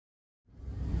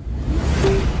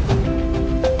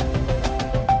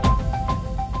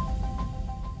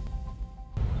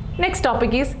Next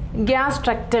topic is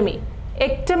gastrectomy.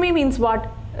 Ectomy means what?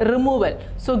 Removal.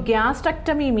 So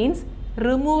gastrectomy means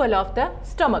removal of the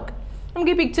stomach.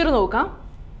 നമുക്ക് ഈ picture നോക്കാം.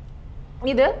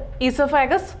 ഇത്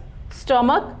esophagus,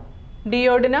 stomach,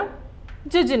 duodenum,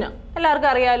 jejunum. എല്ലാവർക്കും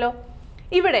അറിയാലോ.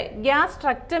 ഇവിടെ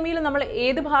gastrectomy യിൽ നമ്മൾ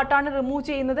ഏത് ഭാഗത്താണ് റിമൂവ്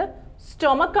ചെയ്യുന്നത്?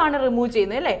 Stomach ആണ് റിമൂവ്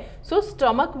ചെയ്യുന്നത് അല്ലേ? So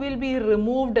stomach will be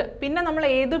removed. പിന്നെ നമ്മൾ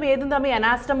ഏതും തമ്മിൽ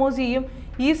anastomose ചെയ്യും?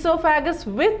 Esophagus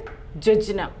with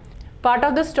jejunum. Part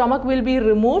of the stomach will be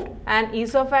removed and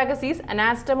esophagus is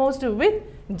anastomosed with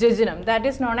jejunum. That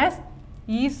is known as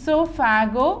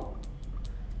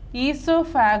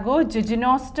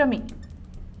esophagojejunostomy.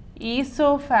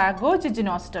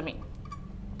 Esophagojejunostomy.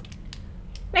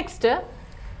 Next,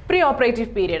 pre-operative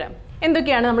period.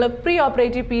 എന്തൊക്കെയാണ് നമ്മൾ pre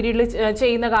operative പീരീഡിൽ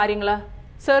ചെയ്യുന്ന കാര്യങ്ങൾ?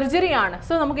 സർജറി ആണ്.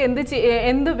 സോ നമുക്ക്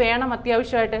എന്ത് വേണം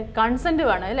അത്യാവശ്യമായിട്ട്? കൺസെൻറ്റ്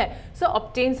വേണം അല്ലേ? So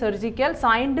obtain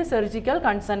signed surgical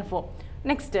consent form.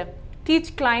 Next, teach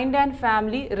client and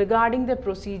family regarding the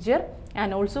procedure and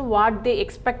also what they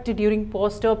expect during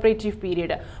post-operative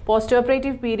period.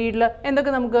 Post-operative period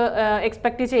എന്തൊക്കെ നമുക്ക്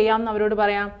എക്സ്പെക്റ്റ് ചെയ്യാം എന്ന് അവരോട്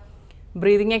പറയാം.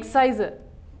 Breathing exercise,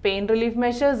 pain relief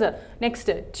measures,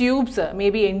 next tubes, may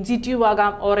be NG tube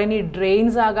ആകാം, or any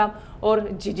drains ആകാം, or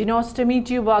ജിജിനോസ്റ്റമി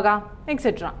tube ആകാം,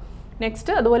 etcetera.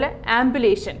 Next അതുപോലെ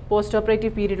ആംബുലേഷൻ, പോസ്റ്റ്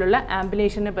ഓപ്പറേറ്റീവ് പീരീഡിലുള്ള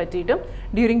ആംബുലേഷനെ പറ്റിയിട്ടും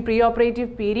ഡ്യൂറിങ് പ്രീ ഓപ്പറേറ്റീവ്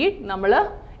പീരീഡ് നമ്മൾ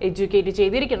എഡ്യൂക്കേറ്റ്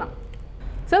ചെയ്തിരിക്കണം.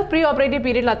 സോ പ്രീ ഓപ്പറേറ്റീവ്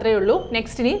പീരീഡിൽ അത്രയേ ഉള്ളൂ.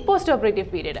 നെക്സ്റ്റ് ഇനി post operative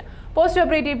period. Post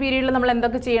operative പീരീഡിൽ നമ്മൾ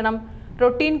എന്തൊക്കെ ചെയ്യണം?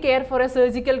 Routine care for A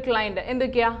surgical client.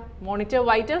 എന്തൊക്കെയാ? Monitor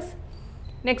vitals,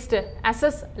 next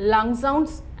assess lung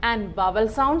sounds and bowel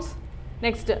sounds,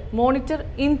 next monitor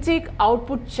intake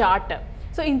output chart.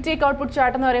 So intake output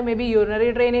chart എന്ന് പറയുമ്പോൾ മേ ബി യൂറിനറി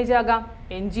ഡ്രെയിനേജ് ആകാം,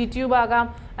 NG tube ആകാം,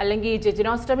 അല്ലെങ്കിൽ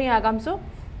ജെജിനോസ്റ്റമി ആകാം. സോ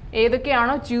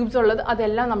ഏതൊക്കെയാണോ ട്യൂബ്സ് ഉള്ളത്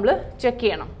അതെല്ലാം നമ്മൾ ചെക്ക്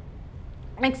ചെയ്യണം.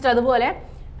 നെക്സ്റ്റ് അതുപോലെ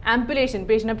ആംപുലേഷൻ,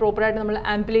 പേഷ്യനെ പ്രോപ്പറായിട്ട് നമ്മൾ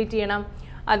ആംപുലേറ്റ് ചെയ്യണം.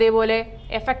 അതേപോലെ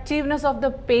effectiveness of the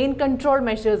pain control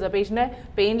measures, പേഷ്യൻ്റെ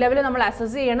pain level നമ്മൾ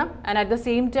അസസ് ചെയ്യണം. And at the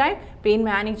same time pain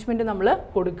management നമ്മൾ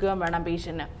കൊടുക്കുകയും വേണം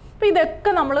പേഷ്യന്. അപ്പോൾ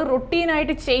ഇതൊക്കെ നമ്മൾ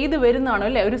റൊട്ടീനായിട്ട് ചെയ്ത് വരുന്നതാണോ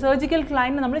അല്ലേ? ഒരു സർജിക്കൽ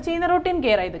ക്ലയൻറ്റിന് നമ്മൾ ചെയ്യുന്ന റൊട്ടീൻ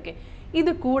കെയർ ഇതൊക്കെ.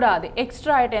 ഇത് കൂടാതെ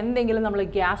എക്സ്ട്രാ ആയിട്ട് എന്തെങ്കിലും നമ്മൾ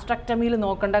ഗ്യാസ്ട്രക്ടമിയിൽ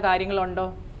നോക്കേണ്ട കാര്യങ്ങളുണ്ടോ?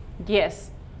 Yes.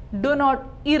 Do not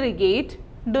irrigate,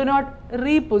 do not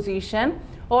reposition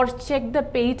or check the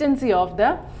patency of the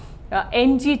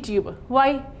NG tube.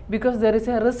 Why? Because there is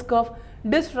a risk of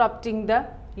disrupting the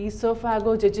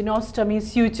esophagojejunostomy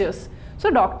sutures. So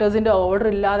ഡോക്ടേഴ്സിൻ്റെ order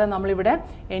ഇല്ലാതെ നമ്മളിവിടെ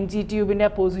NG ട്യൂബിൻ്റെ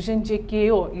position check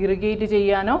ചെയ്യുകയോ irrigate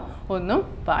ചെയ്യാനോ ഒന്നും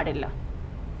പാടില്ല.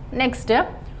 Next,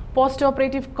 post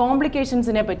operative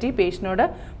കോംപ്ലിക്കേഷൻസിനെ പറ്റി പേഷ്യനോട്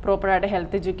പ്രോപ്പറായിട്ട്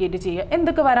health educate ചെയ്യുക.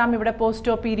 എന്തൊക്കെ വരാം ഇവിടെ പോസ്റ്റ്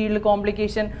ഓപ്പ് പീരീഡിൽ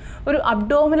കോംപ്ലിക്കേഷൻ? ഒരു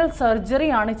അബ്ഡോമിനൽ സർജറി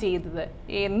ആണ് ചെയ്തത്.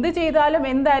 എന്ത് ചെയ്താലും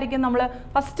എന്തായിരിക്കും നമ്മൾ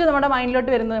ഫസ്റ്റ് നമ്മുടെ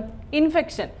മൈൻഡിലോട്ട് വരുന്നത്?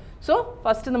 ഇൻഫെക്ഷൻ. സോ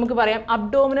ഫസ്റ്റ് നമുക്ക് പറയാം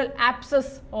abdominal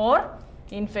abscess or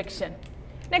infection.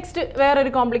 Next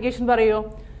വേറൊരു കോംപ്ലിക്കേഷൻ പറയുമോ?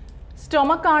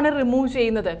 സ്റ്റൊമക്കാണ് റിമൂവ്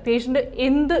ചെയ്യുന്നത്.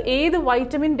 പേഷ്യൻ്റ് ഏത്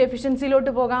വൈറ്റമിൻ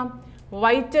ഡെഫിഷ്യൻസിയിലോട്ട് പോകാം?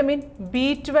 വൈറ്റമിൻ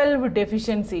B12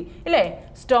 ഡെഫിഷ്യൻസി ഇല്ലേ?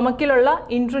 സ്റ്റൊമക്കിലുള്ള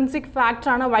ഇൻട്രിൻസിക്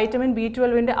ഫാക്ടറാണ് വൈറ്റമിൻ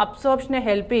B12ൻ്റെ അബ്സോർപ്ഷനെ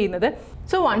ഹെൽപ്പ് ചെയ്യുന്നത്.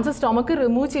 സോ വൺസ് സ്റ്റൊമക്ക്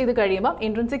റിമൂവ് ചെയ്ത് കഴിയുമ്പോൾ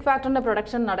ഇൻട്രിൻസിക് ഫാക്ടറിൻ്റെ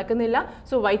പ്രൊഡക്ഷൻ നടക്കുന്നില്ല.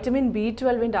 സോ വൈറ്റമിൻ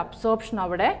B12ൻ്റെ അബ്സോർപ്ഷൻ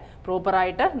അവിടെ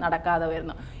പ്രോപ്പറായിട്ട് നടക്കാതെ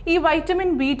വരുന്നു. ഈ വൈറ്റമിൻ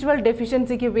B12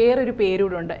 ഡെഫിഷ്യൻസിക്ക് വേറൊരു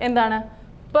പേരൂടുണ്ട്. എന്താണ്?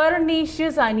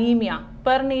 Pernicious anaemia.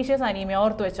 പെർനീഷ്യസ് അനീമിയ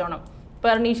ഓർത്ത് വെച്ചോണം.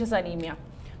 Pernicious anaemia.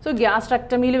 സോ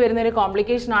ഗ്യാസ്ട്രക്ടമിയിൽ വരുന്നൊരു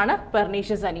കോംപ്ലിക്കേഷൻ ആണ്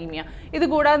പെർനീഷ്യസ് അനീമിയ. ഇത്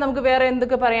കൂടാതെ നമുക്ക് വേറെ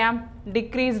എന്തൊക്കെ പറയാം?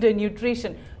 Decreased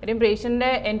nutrition. ഒരു പേഷ്യൻ്റെ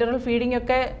എൻറ്ററൽ ഫീഡിംഗ്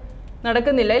ഒക്കെ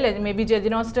നടക്കുന്നില്ല അല്ലേ? മേ ബി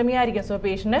ജെജിനോസ്റ്റമി ആയിരിക്കും. So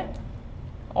patient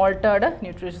altered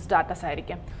nutrition status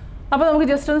ആയിരിക്കും. അപ്പോൾ നമുക്ക്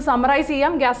ജസ്റ്റ് ഒന്ന് സമ്മറൈസ്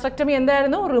ചെയ്യാം. ഗ്യാസ്ട്രക്ടമി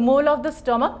എന്തായിരുന്നു? Removal of the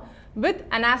stomach with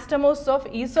അനാസ്റ്റമോസ് of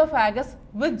oesophagus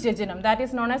with ജെജിനം. That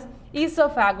is known as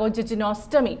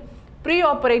ഈസോഫാഗോജെജിനോസ്റ്റമി. Pre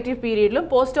operative പീരീഡിലും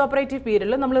post operative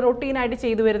പീരീഡിലും നമ്മൾ റൊട്ടീനായിട്ട്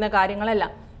ചെയ്തു വരുന്ന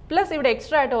കാര്യങ്ങളെല്ലാം. പ്ലസ് ഇവിടെ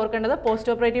എക്സ്ട്രാ ആയിട്ട് ഓർക്കേണ്ടത് പോസ്റ്റ്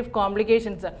ഓപ്പറേറ്റീവ്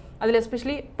കോംപ്ലിക്കേഷൻസ്. അതിൽ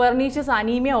എസ്പെഷ്യലി പെർനീഷ്യസ്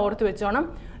അനീമിയ ഓർത്ത് വെച്ചോണം.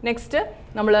 നെക്സ്റ്റ്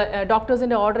നമ്മൾ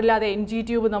ഡോക്ടേഴ്സിൻ്റെ ഓർഡർ ഇല്ലാതെ NG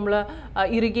ട്യൂബ് നമ്മൾ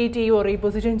ഇറിഗേറ്റ് ചെയ്യുമോ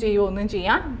റീപൊസിഷൻ ചെയ്യുമോ ഒന്നും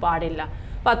ചെയ്യാൻ പാടില്ല.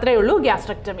 അപ്പോൾ അത്രയേ ഉള്ളൂ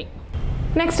gastrectomy.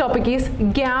 Next topic is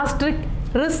gastric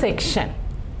resection.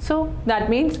 So that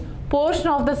means portion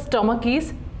of the stomach is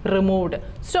removed.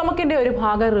 സ്റ്റൊമക്കിൻ്റെ ഒരു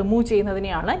ഭാഗം റിമൂവ്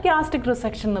ചെയ്യുന്നതിനെയാണ് ഗ്യാസ്ട്രിക്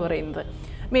റിസെക്ഷൻ എന്ന് പറയുന്നത്.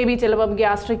 മേ ബി ചിലപ്പം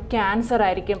ഗ്യാസ്ട്രിക് ക്യാൻസർ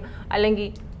ആയിരിക്കും, അല്ലെങ്കിൽ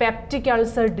പെപ്റ്റിക്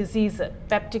അൾസർ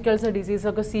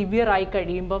ഡിസീസൊക്കെ സിവിയർ ആയി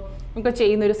കഴിയുമ്പോൾ നമുക്ക്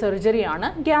ചെയ്യുന്നൊരു സർജറിയാണ്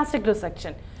gastric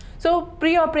resection. So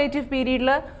pre operative പീരീഡിൽ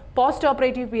പോസ്റ്റ്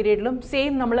ഓപ്പറേറ്റീവ് പീരീഡിലും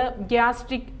സെയിം നമ്മൾ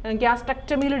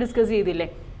ഗ്യാസ്ട്രക്ടമിയിൽ ഡിസ്കസ് ചെയ്തില്ലേ,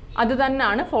 അത്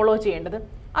തന്നെയാണ് ഫോളോ ചെയ്യേണ്ടത്.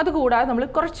 അതുകൂടാതെ നമ്മൾ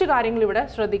കുറച്ച് കാര്യങ്ങൾ ഇവിടെ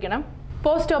ശ്രദ്ധിക്കണം.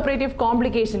 പോസ്റ്റ് ഓപ്പറേറ്റീവ്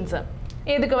കോംപ്ലിക്കേഷൻസ്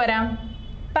ഏതൊക്കെ വരാം?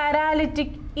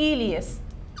 Paralytic Elias,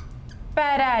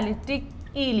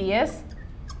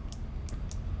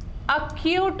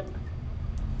 acute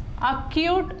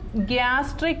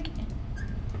gastric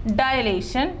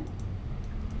dilation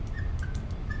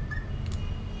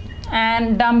and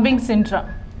dumping syndrome.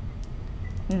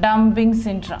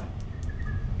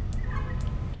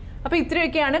 അപ്പോൾ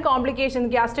ഇത്രയൊക്കെയാണ് കോംപ്ലിക്കേഷൻ.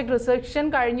 ഗ്യാസ്ട്രിക് റിസെക്ഷൻ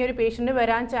കഴിഞ്ഞ ഒരു പേഷ്യൻറ്റ്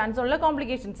വരാൻ ചാൻസ് ഉള്ള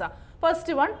കോംപ്ലിക്കേഷൻസാണ്.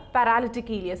 First one paralytic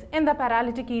ഈലിയസ്. എന്താ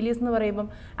പാരാലിറ്റിക് ഈലിയസ് എന്ന് പറയുമ്പം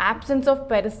absence of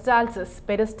peristalsis,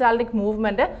 peristaltic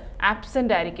movement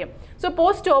absent ആയിരിക്കും. സോ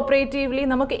പോസ്റ്റ് ഓപ്പറേറ്റീവ്ലി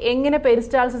നമുക്ക് എങ്ങനെ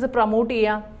പെരിസ്റ്റാൾസിസ് പ്രൊമോട്ട്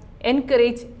ചെയ്യാം?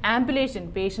 എൻകറേജ് ആംബുലേഷൻ.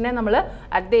 പേഷ്യൻറ്റിനെ നമ്മൾ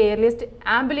അറ്റ് ദ ഏർലിയസ്റ്റ്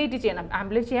ആംബുലേറ്റ് ചെയ്യണം.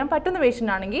 ആംബുലേറ്റ് ചെയ്യാൻ പറ്റുന്ന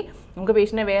പേഷ്യൻ്റ് ആണെങ്കിൽ നമുക്ക്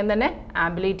പേഷ്യൻറ്റിനെ വേഗം തന്നെ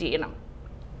ആംബുലേറ്റ് ചെയ്യണം.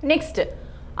 Next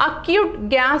acute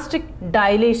gastric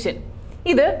dilation.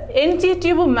 ഇത് എൻ ജി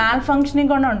ട്യൂബ് മാൽ ഫങ്ഷനിങ്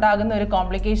കൊണ്ട് ഉണ്ടാകുന്ന ഒരു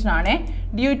കോംപ്ലിക്കേഷൻ ആണ്,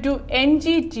 due to N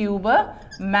G tube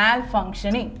Mal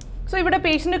functioning. So ഇവിടെ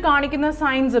പേഷ്യൻ്റ് കാണിക്കുന്ന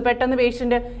സൈൻസ്, പെട്ടെന്ന്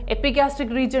പേഷ്യൻ്റ്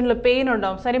എപ്പിഗാസ്ട്രിക് റീജിയനിൽ പെയിൻ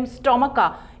ഉണ്ടാവും. കാര്യം സ്റ്റൊമക്കാ,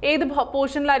 ഏത്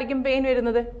പോർഷനിലായിരിക്കും പെയിൻ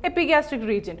വരുന്നത്? Epigastric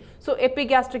region. So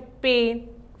epigastric pain,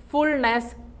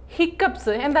 fullness,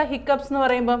 hiccups. എന്താ ഹിക്കപ്സ് എന്ന്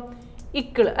പറയുമ്പം?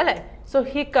 ഇക്കിള് അല്ലേ? സോ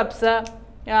ഹിക്കപ്സ്,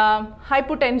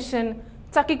 ഹൈപ്പോടെൻഷൻ,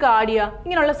 ചക്കിക്കാടിയ,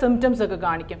 ഇങ്ങനെയുള്ള സിംറ്റംസ് ഒക്കെ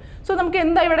കാണിക്കും. സോ നമുക്ക്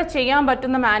എന്താ ഇവിടെ ചെയ്യാൻ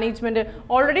പറ്റുന്ന മാനേജ്മെൻറ്റ്?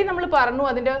 ഓൾറെഡി നമ്മൾ പറഞ്ഞു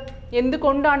അതിൻ്റെ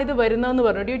എന്തുകൊണ്ടാണ് ഇത് വരുന്നതെന്ന്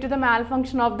പറഞ്ഞു, due to the Mal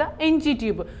function of the N G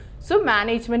tube. So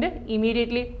management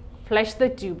immediately flush the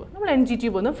tube. നമ്മൾ എൻ ജി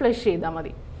ട്യൂബ് ഒന്ന് ഫ്ലഷ് ചെയ്താൽ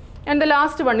മതി. And the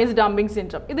last one is dumping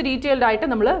syndrome. ഇത് ഡീറ്റെയിൽഡ് ആയിട്ട്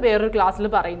നമ്മൾ വേറൊരു ക്ലാസ്സിൽ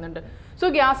പറയുന്നുണ്ട്. സോ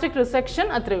ഗ്യാസ്ട്രിക് റിസെക്ഷൻ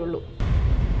അത്രയേ ഉള്ളൂ.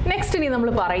 നെക്സ്റ്റ് ഇനി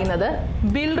നമ്മൾ പറയുന്നത്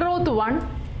ബിൽറോത്ത് 1,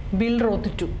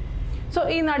 ബിൽറോത്ത് 2. സോ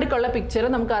ഈ നടുക്കുള്ള പിക്ചർ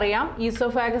നമുക്കറിയാം,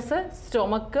 ഈസോഫാഗസ്,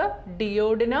 സ്റ്റൊമക്ക്,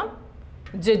 ഡിയോഡിനം,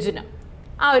 ജെജുനം.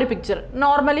 ആ ഒരു പിക്ചർ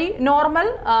നോർമൽ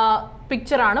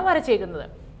പിക്ചറാണ് വരച്ചേക്കുന്നത്.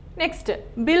 നെക്സ്റ്റ്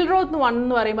ബിൽറോത്ത് 1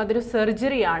 എന്ന് പറയുമ്പോൾ അതൊരു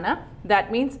സർജറിയാണ്.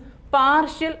 That means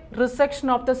partial resection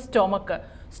of the stomach.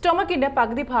 സ്റ്റൊമക്കിൻ്റെ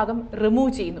പകുതി ഭാഗം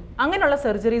റിമൂവ് ചെയ്യുന്നു. അങ്ങനെയുള്ള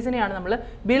സർജറീസിനെയാണ് നമ്മൾ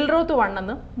ബിൽറോത്ത് 1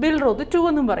 എന്നും ബിൽറോത്ത് 2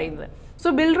 എന്നും പറയുന്നത്. So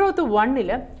ബിൽറോത്ത്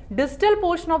 1-ൽ distal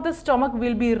portion of the stomach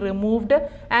will be removed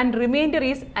and remainder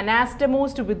is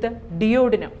anastomosed with the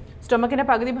duodenum. സ്റ്റൊമക്കിൻ്റെ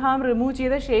പകുതി ഭാഗം റിമൂവ്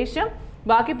ചെയ്ത ശേഷം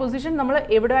ബാക്കി പൊസിഷൻ നമ്മൾ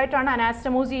എവിടെയായിട്ടാണ്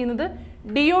അനാസ്റ്റമോസ് ചെയ്യുന്നത്?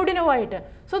 ഡിയോഡിനോവായിട്ട്.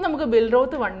 സോ നമുക്ക്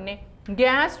ബിൽറോത്ത് 1-നെ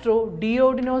ഗ്യാസ്ട്രോ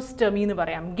ഡിയോഡിനോസ്റ്റമി എന്ന്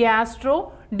പറയാം. ഗ്യാസ്ട്രോ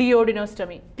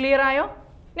ഡിയോഡിനോസ്റ്റമി. ക്ലിയർ ആയോ?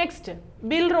 Next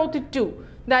ബിൽറോത്ത് 2.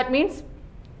 That means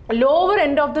lower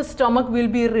end of the stomach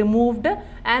will be removed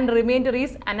and remainder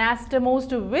is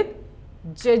anastomosed with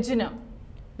jejunum.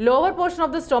 Lower portion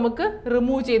of the stomach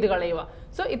remove ചെയ്ത് കളയുക.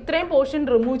 സോ ഇത്രയും പോർഷൻ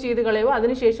റിമൂവ് ചെയ്ത് കളയുക.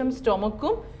 അതിനുശേഷം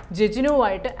സ്റ്റൊമക്കും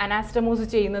ജെജുനുമായിട്ട് അനാസ്റ്റമോസ്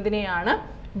ചെയ്യുന്നതിനെയാണ്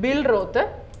ബിൽറോത്ത്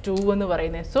 2 എന്ന്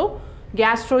പറയുന്നത്. സോ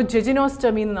ഗ്യാസ്ട്രോ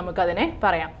ജെജിനോസ്റ്റമി എന്ന് നമുക്കതിനെ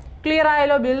പറയാം. ക്ലിയർ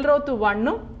ആയാലോ? ബിൽറോത്ത്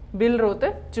 1-ഉം ബിൽറോത്ത്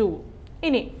 2-ഉം.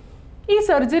 ഇനി ഈ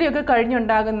സർജറി ഒക്കെ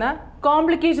കഴിഞ്ഞുണ്ടാകുന്ന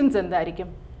കോംപ്ലിക്കേഷൻസ് എന്തായിരിക്കും?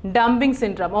 Dumping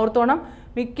syndrome. ഓർത്തോണം,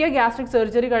 മിക്ക ഗ്യാസ്ട്രിക്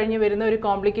സർജറി കഴിഞ്ഞ് വരുന്ന ഒരു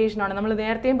കോംപ്ലിക്കേഷനാണ്. നമ്മൾ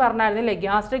നേരത്തെയും പറഞ്ഞായിരുന്നില്ലേ,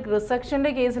 ഗ്യാസ്ട്രിക്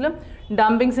റിസെക്ഷൻ്റെ കേസിലും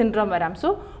ഡംപിങ് സിൻഡ്രം വരാം. So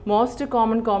most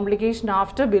common complication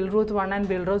after ബിൽറോത്ത് 1 and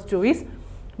ബിൽറോത്ത് 2 is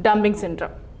dumping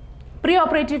syndrome. Pre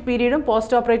operative പീരീഡും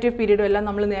post operative പീരീഡും എല്ലാം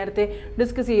നമ്മൾ നേരത്തെ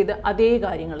ഡിസ്കസ് ചെയ്ത് അതേ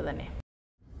കാര്യങ്ങൾ തന്നെ.